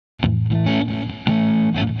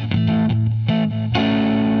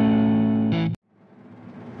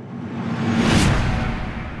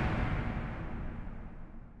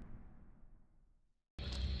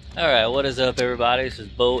Alright, what is up everybody? This is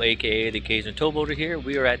Bo, aka the Cajun Toy here.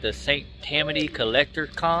 We are at the Tammany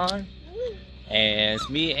Collectors Con. And it's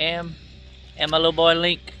me and my little boy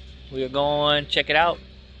Link. We are going to check it out.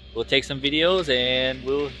 We'll take some videos and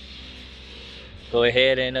we'll go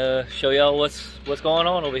ahead and show y'all what's going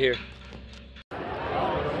on over here.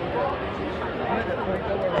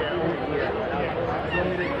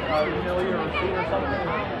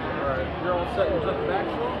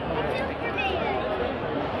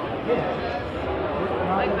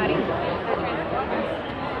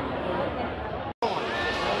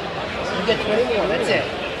 You get 20 more, that's it.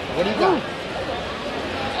 What do you got?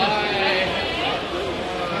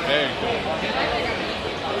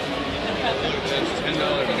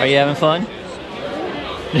 Are you having fun?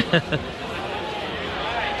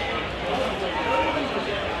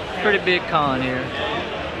 Pretty big con here.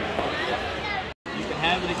 You can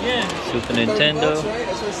have it again. Super Nintendo. Bucks, right?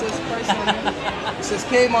 That's what it says price on it. It says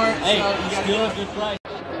Kmart. Hey, so you got still a good price.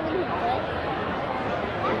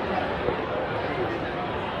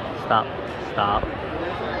 Stop.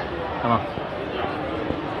 Come on.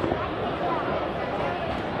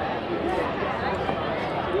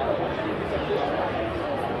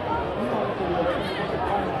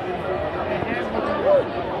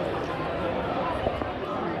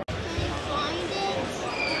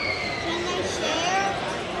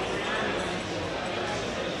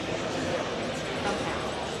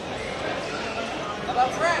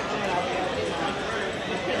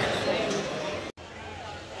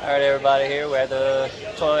 Alright everybody, here we're at the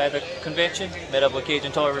convention. Met up with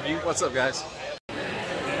Cajun Toy Review. What's up, guys?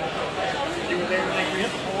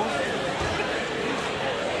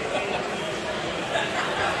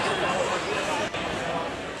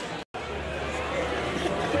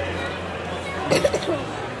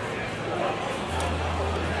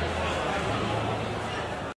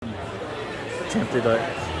 Tempted like.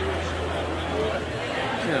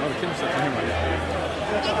 Yeah, all the Kim stuff in here.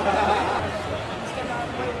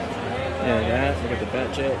 Yeah, that. Look at the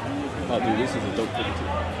bat jet. Oh, dude, this is a dope figure too.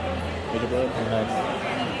 Major blood.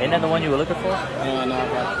 Nice. Ain't that the one you were looking for? No, I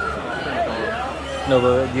got. No,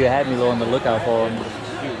 but you had me on the lookout for him.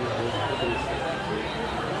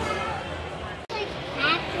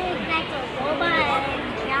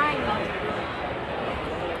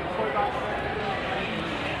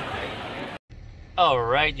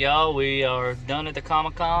 Alright y'all, we are done at the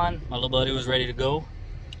Comic-Con. My little buddy was ready to go.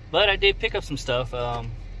 But I did pick up some stuff.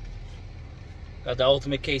 Got the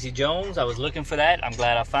Ultimate Casey Jones. I was looking for that. I'm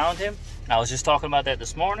glad I found him. I was just talking about that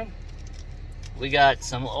this morning. We got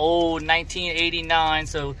some old 1989,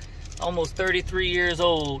 so almost 33 years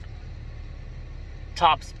old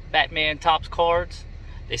Topps, Batman Topps cards.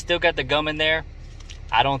 They still got the gum in there.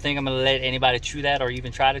 I don't think I'm gonna let anybody chew that or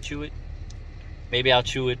even try to chew it. Maybe I'll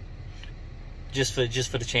chew it just for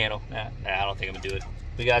the channel. Nah, I don't think I'm gonna do it.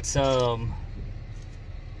 We got some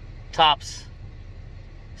Topps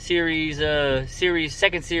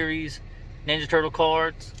second series Ninja Turtle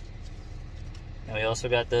cards, and we also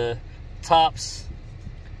got the Topps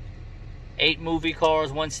 8 movie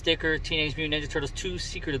cards, 1 sticker, Teenage Mutant Ninja Turtles 2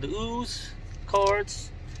 Secret of the Ooze cards,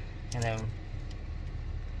 and then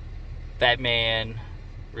Batman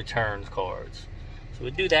Returns cards. So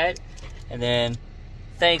we do that, and then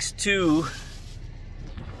thanks to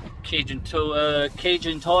Cajun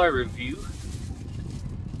Toy Review,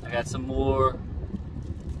 I got some more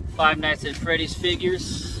Five Nights at Freddy's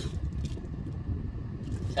figures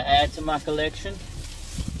to add to my collection.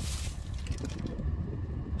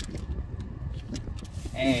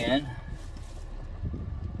 And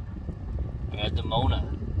I got the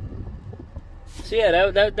Mona. So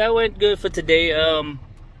yeah, that went good for today. I'll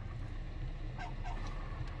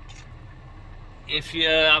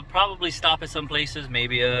probably stop at some places,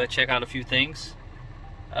 maybe check out a few things.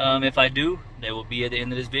 If I do, they will be at the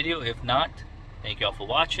end of this video. If not, thank y'all for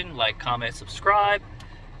watching. Like, comment, subscribe.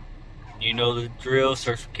 You know the drill.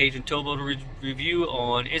 Search for Cajun Toy Review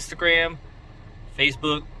on Instagram,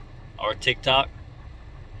 Facebook, or TikTok.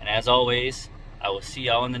 And as always, I will see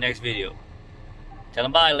y'all in the next video. Tell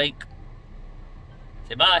them bye, Link.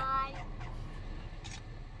 Say bye.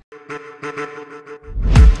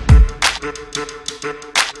 Bye.